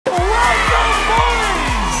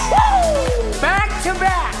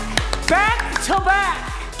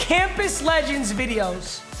Campus Legends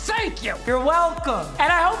videos. Thank you. You're welcome.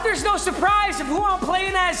 And I hope there's no surprise of who I'm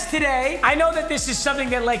playing as today. I know that this is something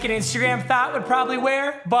that like an Instagram thought would probably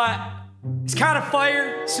wear, but it's kind of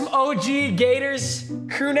fire. Some OG Gators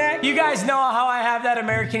crew neck. You guys know how I have that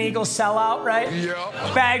American Eagle sellout, right?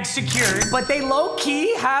 Yeah. Bag secured. But they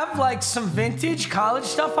low-key have like some vintage college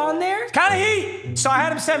stuff on there. Kind of heat. So I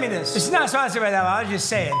had him send me this. It's not sponsored by that one. I was just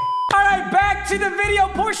saying. All right, back to the video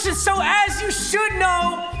portion. So as you should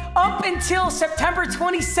know, up until September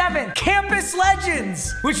 27th, Campus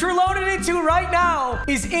Legends, which we're loaded into right now,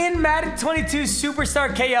 is in Madden 22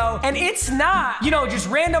 Superstar KO. And it's not, you know, just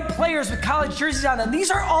random players with college jerseys on them.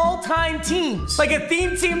 These are all-time teams. Like a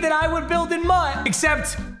theme team that I would build in mud,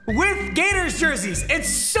 except with Gators jerseys. It's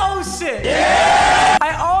so sick. Yeah!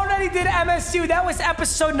 I already did MSU. That was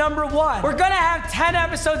episode number 1. We're gonna have 10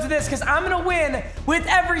 episodes of this because I'm gonna win with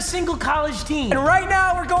every single college team. And right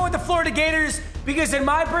now, we're going with the Florida Gators because in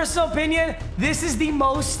my personal opinion, this is the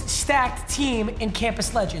most stacked team in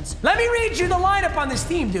Campus Legends. Let me read you the lineup on this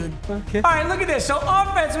team, dude. Okay. All right, look at this. So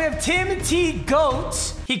offense, we have Tim T.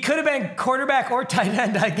 Goats. He could have been quarterback or tight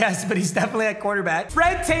end, I guess, but he's definitely at quarterback.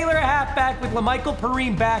 Fred Taylor at halfback with LaMichael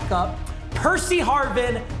Perrine backup. Percy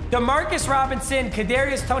Harvin, DeMarcus Robinson,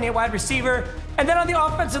 Kadarius Toney at wide receiver. And then on the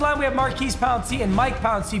offensive line, we have Marquise Pouncey and Mike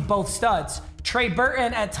Pouncey, both studs. Trey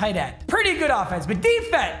Burton at tight end. Pretty good offense, but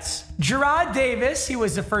defense. Gerard Davis, he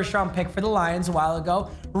was the first-round pick for the Lions a while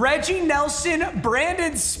ago. Reggie Nelson,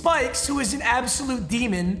 Brandon Spikes, who is an absolute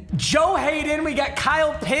demon. Joe Hayden, we got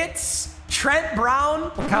Kyle Pitts, Trent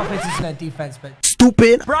Brown. Well, Kyle Pitts isn't at defense, but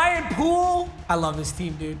stupid. Brian Poole. I love this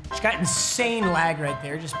team, dude. She's got insane lag right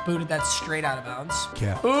there. Just booted that straight out of bounds.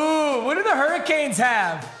 Yeah. Ooh, what do the Hurricanes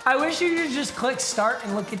have? I wish you could just click start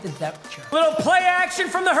and look at the depth chart. Little play action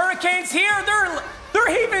from the Hurricanes here. They're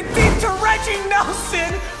heaving deep to Reggie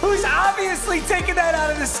Nelson, who's obviously taking that out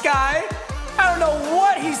of the sky. I don't know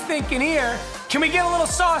what he's thinking here. Can we get a little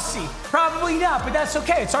saucy? Probably not, but that's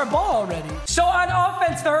okay. It's our ball already. So on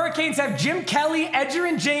offense, the Hurricanes have Jim Kelly,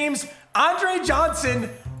 Edgerrin James, Andre Johnson,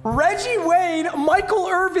 Reggie Wayne, Michael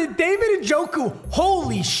Irvin, David Njoku.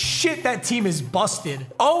 Holy shit, that team is busted.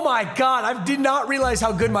 Oh my God, I did not realize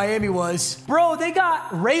how good Miami was. Bro, they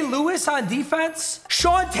got Ray Lewis on defense,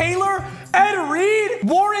 Sean Taylor, Ed Reed,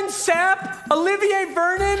 Warren Sapp, Olivier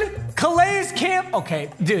Vernon, Calais Camp. Okay,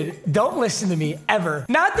 dude, don't listen to me ever.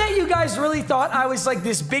 Not that you guys really thought I was like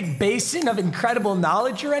this big basin of incredible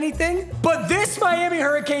knowledge or anything, but this Miami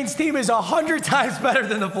Hurricanes team is 100 times better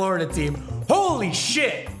than the Florida team. Holy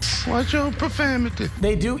shit. Watch your profanity.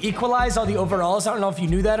 They do equalize all the overalls. I don't know if you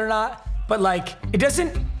knew that or not, but like, it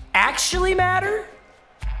doesn't actually matter.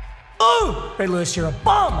 Oh, Ray Lewis, you're a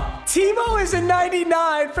bum. Tebow is a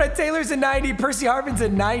 99. Fred Taylor's a 90. Percy Harvin's a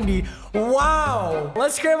 90. Wow.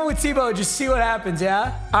 Let's scramble with Tebow and just see what happens,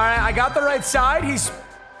 yeah? All right, I got the right side. He's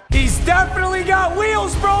definitely got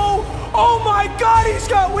wheels, bro. Oh my God, he's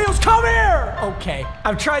got wheels. Come here. Okay,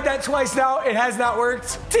 I've tried that twice now. It has not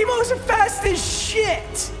worked. Tebow's fast as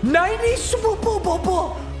shit. 90.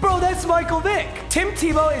 Bro, that's Michael Vick. Tim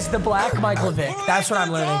Tebow is the black Michael Vick. That's what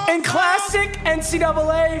I'm learning. In classic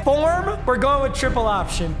NCAA form, we're going with triple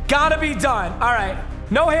option. Gotta be done. All right,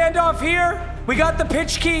 no handoff here. We got the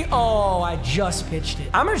pitch key. Oh, I just pitched it.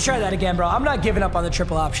 I'm gonna try that again, bro. I'm not giving up on the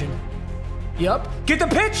triple option. Yup. Get the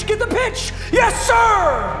pitch. Get the pitch. Yes,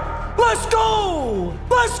 sir. Let's go.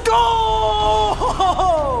 Let's go.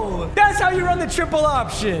 That's how you run the triple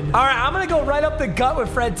option. All right, I'm going to go right up the gut with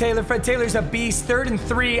Fred Taylor. Fred Taylor's a beast. 3rd and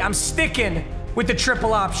 3. I'm sticking with the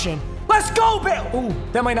triple option. Let's go, Bill. Ooh,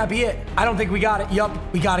 that might not be it. I don't think we got it. Yup.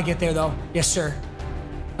 We got to get there, though. Yes, sir.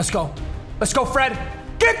 Let's go. Let's go, Fred.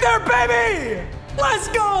 Get there, baby. Let's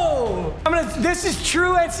go! This is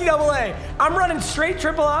true NCAA. I'm running straight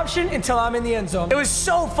triple option until I'm in the end zone. It was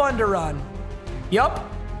so fun to run. Yup.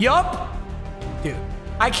 Dude,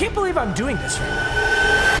 I can't believe I'm doing this right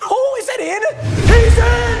now. Oh, is it in? He's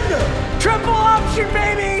in! Triple option,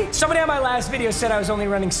 baby! Somebody on my last video said I was only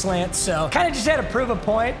running slants, so kind of just had to prove a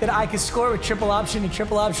point that I could score with triple option and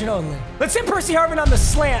triple option only. Let's hit Percy Harvin on the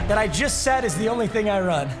slant that I just said is the only thing I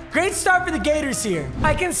run. Great start for the Gators here.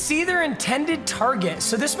 I can see their intended target,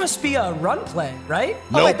 so this must be a run play, right?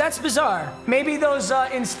 Nope. Oh, wait, that's bizarre. Maybe those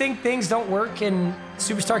instinct things don't work in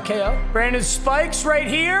Superstar KO. Brandon Spikes right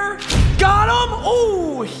here. Got him!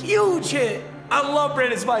 Ooh, huge hit. I love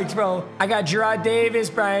Brandon Spikes, bro. I got Gerard Davis,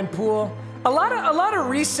 Brian Poole. A lot of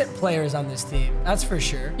recent players on this team, that's for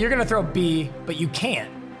sure. You're gonna throw B, but you can't.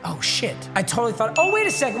 Oh shit, I totally thought, oh, wait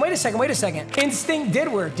a second. Instinct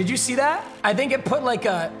did work, did you see that? I think it put like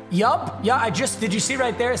a, yup, yeah, did you see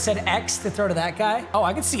right there? It said X to throw to that guy. Oh,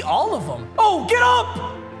 I can see all of them. Oh, get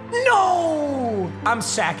up! No! I'm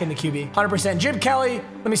sacking the QB. 100%. Jim Kelly,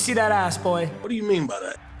 let me see that ass, boy. What do you mean by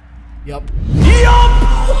that? Yup. Yup!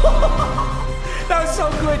 That was so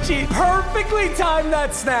glitchy. Perfectly timed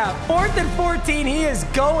that snap. 4th and 14. He is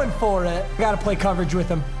going for it. I gotta play coverage with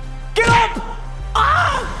him. Get up!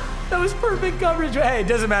 Ah! That was perfect coverage. Hey, it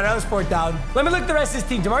doesn't matter. That was 4th down. Let me look at the rest of this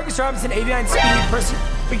team. Demarcus Robinson, 89 speed.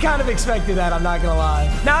 We kind of expected that, I'm not gonna lie.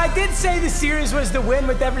 Now, I did say the series was the win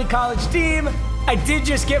with every college team. I did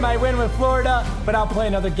just get my win with Florida, but I'll play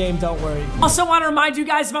another game, don't worry. Also want to remind you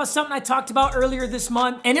guys about something I talked about earlier this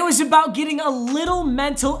month, and it was about getting a little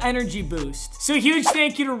mental energy boost. So a huge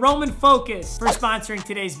thank you to Roman Focus for sponsoring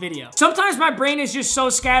today's video. Sometimes my brain is just so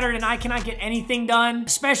scattered and I cannot get anything done,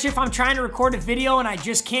 especially if I'm trying to record a video and I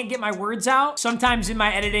just can't get my words out. Sometimes in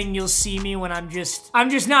my editing, you'll see me when I'm just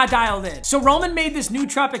not dialed in. So Roman made this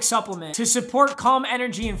nootropic supplement to support calm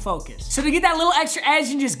energy and focus. So to get that little extra edge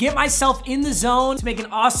and just get myself in the zone, to make an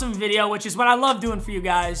awesome video, which is what I love doing for you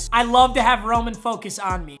guys. I love to have Roman Focus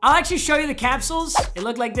on me. I'll actually show you the capsules. They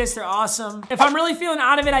look like this, they're awesome. If I'm really feeling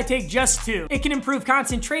out of it, I take just 2. It can improve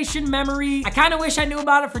concentration, memory. I kind of wish I knew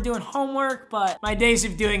about it for doing homework, but my days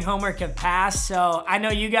of doing homework have passed, so I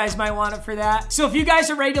know you guys might want it for that. So if you guys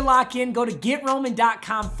are ready to lock in, go to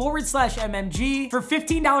GetRoman.com/MMG for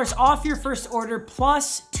 $15 off your first order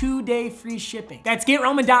plus 2-day free shipping. That's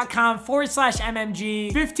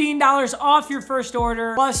GetRoman.com/MMG. $15 off your first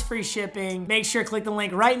order plus free shipping. Make sure to click the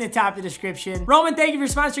link right in the top of the description. Roman, thank you for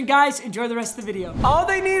sponsoring, guys. Enjoy the rest of the video. All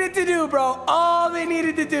they needed to do, bro, all they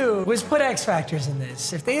needed to do was put X factors in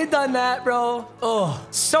this. If they had done that, bro, oh.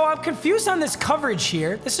 So I'm confused on this coverage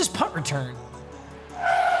here. This is punt return.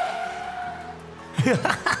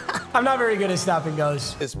 I'm not very good at stop and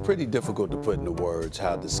goes. It's pretty difficult to put into words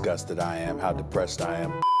how disgusted I am, how depressed I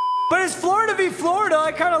am. But it's Florida v. Florida.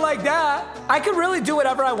 I kind of like that. I could really do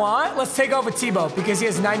whatever I want. Let's take off with Tebow because he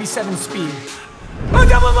has 97 speed. Oh,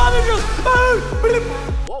 double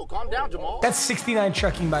Whoa, calm down, Jamal. That's 69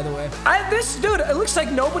 trucking, by the way. This dude, it looks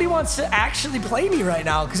like nobody wants to actually play me right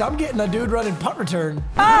now because I'm getting a dude running punt return.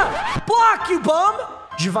 Ah, block, you bum.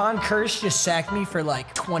 Javon Curse just sacked me for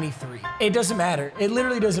like 23. It doesn't matter. It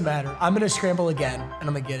literally doesn't matter. I'm going to scramble again and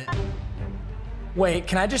I'm going to get it. Wait,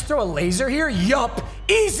 can I just throw a laser here? Yup.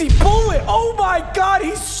 Easy bullet. Oh my God,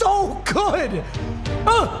 he's so good.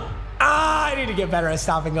 I need to get better at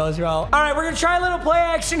stop and goes, bro. All right, we're gonna try a little play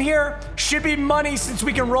action here. Should be money since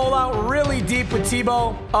we can roll out really deep with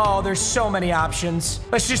Tebow. Oh, there's so many options.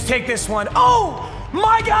 Let's just take this one. Oh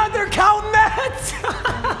my God, they're counting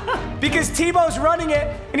that. Because Tebow's running it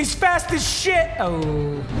and he's fast as shit.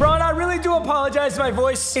 Oh, Ron, I really do apologize. My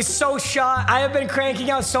voice is so shot. I have been cranking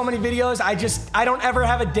out so many videos. I don't ever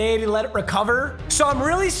have a day to let it recover. So I'm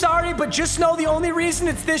really sorry, but just know the only reason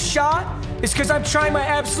it's this shot is because I'm trying my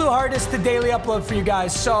absolute hardest to daily upload for you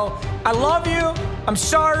guys. So I love you. I'm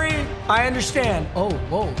sorry. I understand. Oh,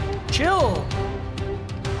 whoa, chill.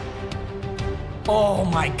 Oh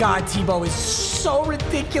my God, Tebow is so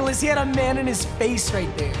ridiculous. He had a man in his face right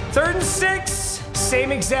there. 3rd and 6,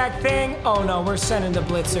 same exact thing. Oh no, we're sending the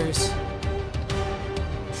blitzers.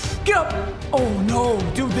 Get up. Oh no,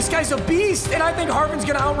 dude, this guy's a beast. And I think Harvin's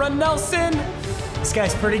gonna outrun Nelson. This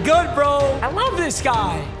guy's pretty good, bro. I love this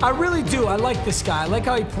guy. I really do. I like this guy. I like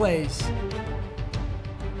how he plays.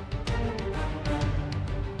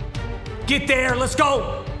 Get there, let's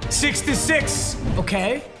go. 6 to 6,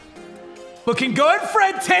 okay. Looking good,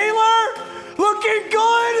 Fred Taylor. Looking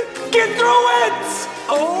good. Get through it.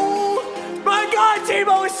 Oh my God,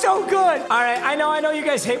 Tebow is so good. All right, I know you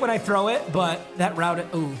guys hate when I throw it, but that route,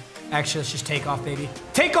 ooh, actually, let's just take off, baby.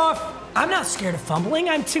 Take off. I'm not scared of fumbling.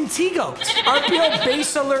 I'm Tim Tebow. RPO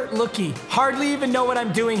base alert lookie. Hardly even know what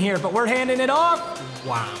I'm doing here, but we're handing it off.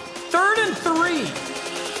 Wow. 3rd and 3.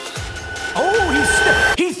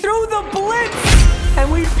 Oh, he threw the blitz. And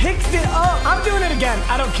we picked it up. I'm doing it again.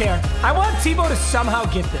 I don't care. I want Tebow to somehow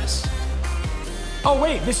get this. Oh,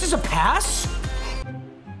 wait. This is a pass?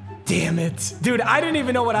 Damn it. Dude, I didn't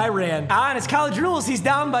even know what I ran. And it's college rules. He's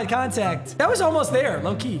down by contact. That was almost there,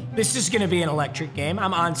 low-key. This is going to be an electric game.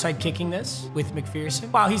 I'm onside kicking this with McPherson.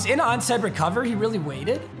 Wow, he's in onside recover. He really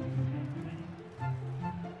waited.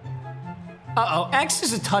 Uh-oh. X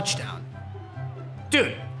is a touchdown.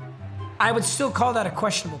 Dude. I would still call that a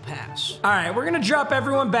questionable pass. All right, we're gonna drop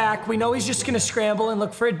everyone back. We know he's just gonna scramble and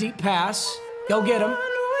look for a deep pass. Go get him.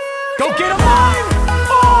 Go get him!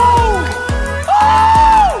 Oh!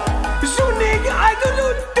 Oh! Zunig!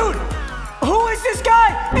 Dude, who is this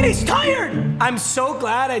guy? And He's tired. I'm so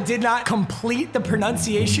glad I did not complete the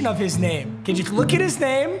pronunciation of his name. Can you look at his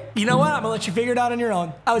name? You know what? I'm gonna let you figure it out on your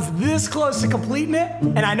own. I was this close to completing it,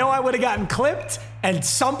 and I know I would have gotten clipped, and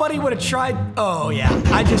somebody would have tried. Oh yeah,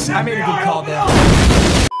 I made a good call there.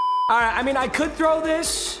 All right, I mean, I could throw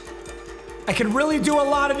this. I could really do a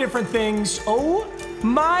lot of different things. Oh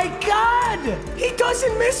my God, he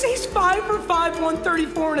doesn't miss. He's 5 for 5,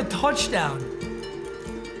 134 and a touchdown.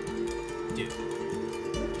 Dude,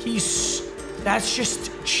 that's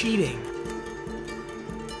just cheating.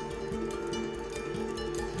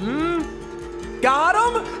 Got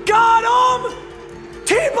him,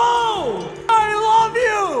 Tebow, I love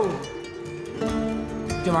you.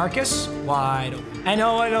 DeMarcus, wide open. I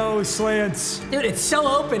know, slants. Dude, it's so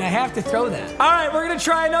open, I have to throw that. All right, we're gonna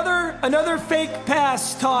try another fake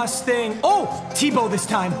pass toss thing. Oh, Tebow this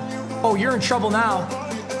time. Oh, you're in trouble now.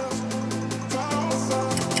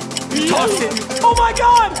 Toss it. Oh my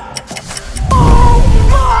God! Oh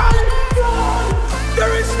my God!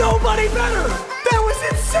 There is nobody better! That was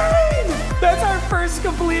insane! That's our first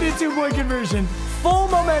completed 2-point conversion. Full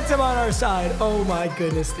momentum on our side. Oh my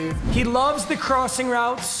goodness, dude. He loves the crossing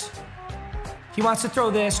routes. He wants to throw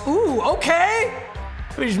this. Ooh, okay.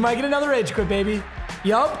 We just might get another edge quit, baby.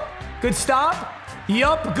 Yup. Good stop.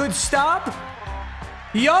 Yup. Good stop.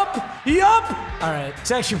 Yup. All right.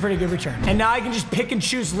 It's actually a pretty good return. And now I can just pick and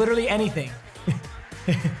choose literally anything.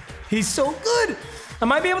 He's so good. I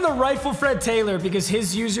might be able to rifle Fred Taylor because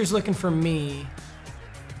his user's looking for me.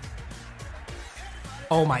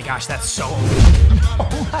 Oh my gosh, that's so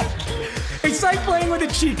oh my God. It's like playing with a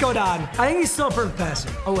cheat code on. I think he's still a perfect passer.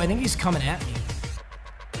 Oh, I think he's coming at me.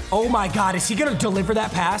 Oh my God, is he gonna deliver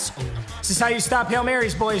that pass? Oh. This is how you stop Hail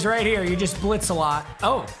Marys, boys, right here. You just blitz a lot.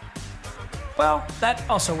 Oh, well, that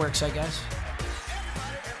also works, I guess.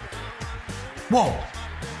 Whoa.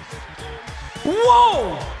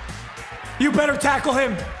 Whoa! You better tackle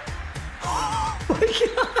him. Oh my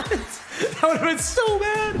God. That would have been so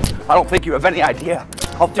bad. I don't think you have any idea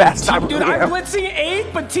how fast I'm Dude, I'm blitzing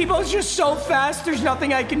 8, but Tebow's just so fast, there's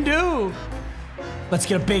nothing I can do. Let's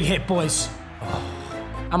get a big hit, boys. Oh.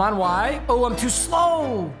 I'm on Y. Oh, I'm too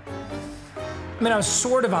slow. I mean, I was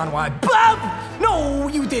sort of on Y. Blah! No,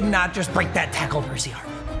 you did not just break that tackle, Percy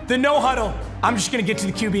Harvin. The no huddle. I'm just gonna get to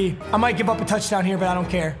the QB. I might give up a touchdown here, but I don't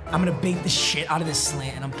care. I'm gonna bait the shit out of this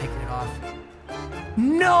slant, and I'm picking it off.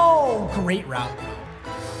 No! Great route, bro.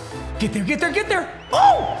 Get there, get there, get there.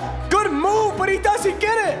 Oh! Good move, but he doesn't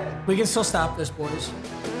get it. We can still stop this, boys.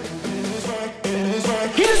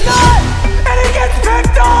 He does not! And he gets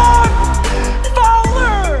picked on!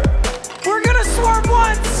 Fowler! We're gonna swerve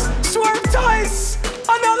once, swerve twice,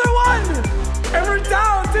 another one! And we're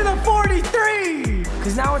down to the 43!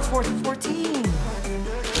 Because now it's 4th and 14.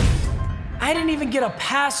 I didn't even get a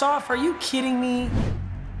pass off. Are you kidding me?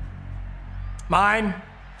 Mine.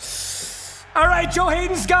 All right, Joe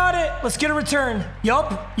Hayden's got it. Let's get a return.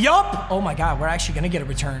 Yup. Oh my God, we're actually gonna get a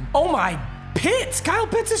return. Oh my, Pitts. Kyle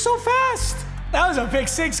Pitts is so fast. That was a pick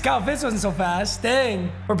 6. Kyle Pitts wasn't so fast.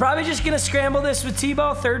 Dang. We're probably just gonna scramble this with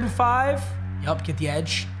Tebow, 3rd and 5. Yup, get the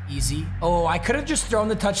edge. Easy. Oh, I could have just thrown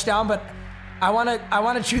the touchdown, but I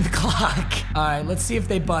wanna chew the clock. All right, let's see if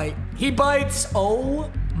they bite. He bites.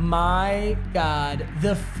 Oh my God.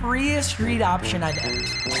 The freest read option I've ever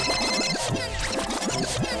seen.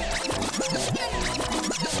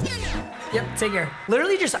 Yep, take care.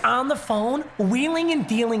 Literally just on the phone, wheeling and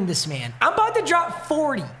dealing this man. I'm about to drop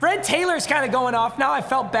 40. Fred Taylor's kind of going off now. I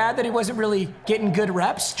felt bad that he wasn't really getting good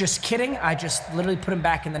reps. Just kidding. I just literally put him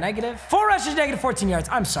back in the negative. 4 rushes, negative 14 yards.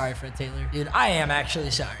 I'm sorry, Fred Taylor. Dude, I am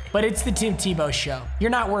actually sorry. But it's the Tim Tebow show. You're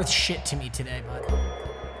not worth shit to me today, bud.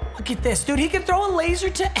 Look at this, dude. He can throw a laser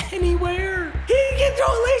to anywhere. He can throw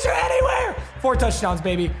a laser anywhere. 4 touchdowns,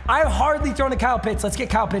 baby. I've hardly thrown to Kyle Pitts. Let's get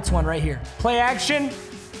Kyle Pitts one right here. Play action.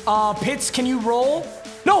 Pitts, can you roll?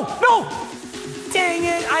 No. Dang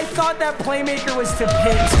it. I thought that playmaker was to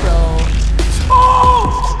Pitts, bro. Oh!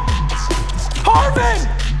 Harvin!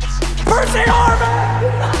 Percy Harvin!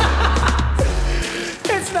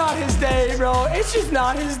 It's not his day, bro. It's just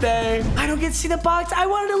not his day. I don't get to see the box. I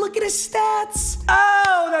wanted to look at his stats.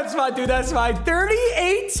 Oh, that's fine, dude. That's fine.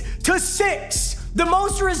 38-6. The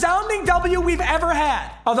most resounding W we've ever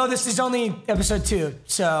had. Although this is only episode 2,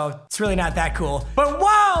 so it's really not that cool. But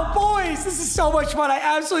wow, boys, this is so much fun. I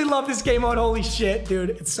absolutely love this game mode. Holy shit, dude.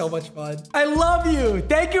 It's so much fun. I love you.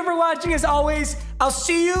 Thank you for watching as always. I'll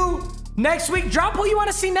see you next week. Drop who you want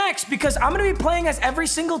to see next because I'm going to be playing as every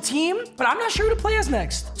single team, but I'm not sure who to play as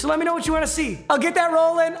next. So let me know what you want to see. I'll get that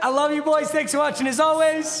rolling. I love you, boys. Thanks for watching as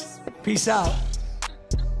always. Peace out.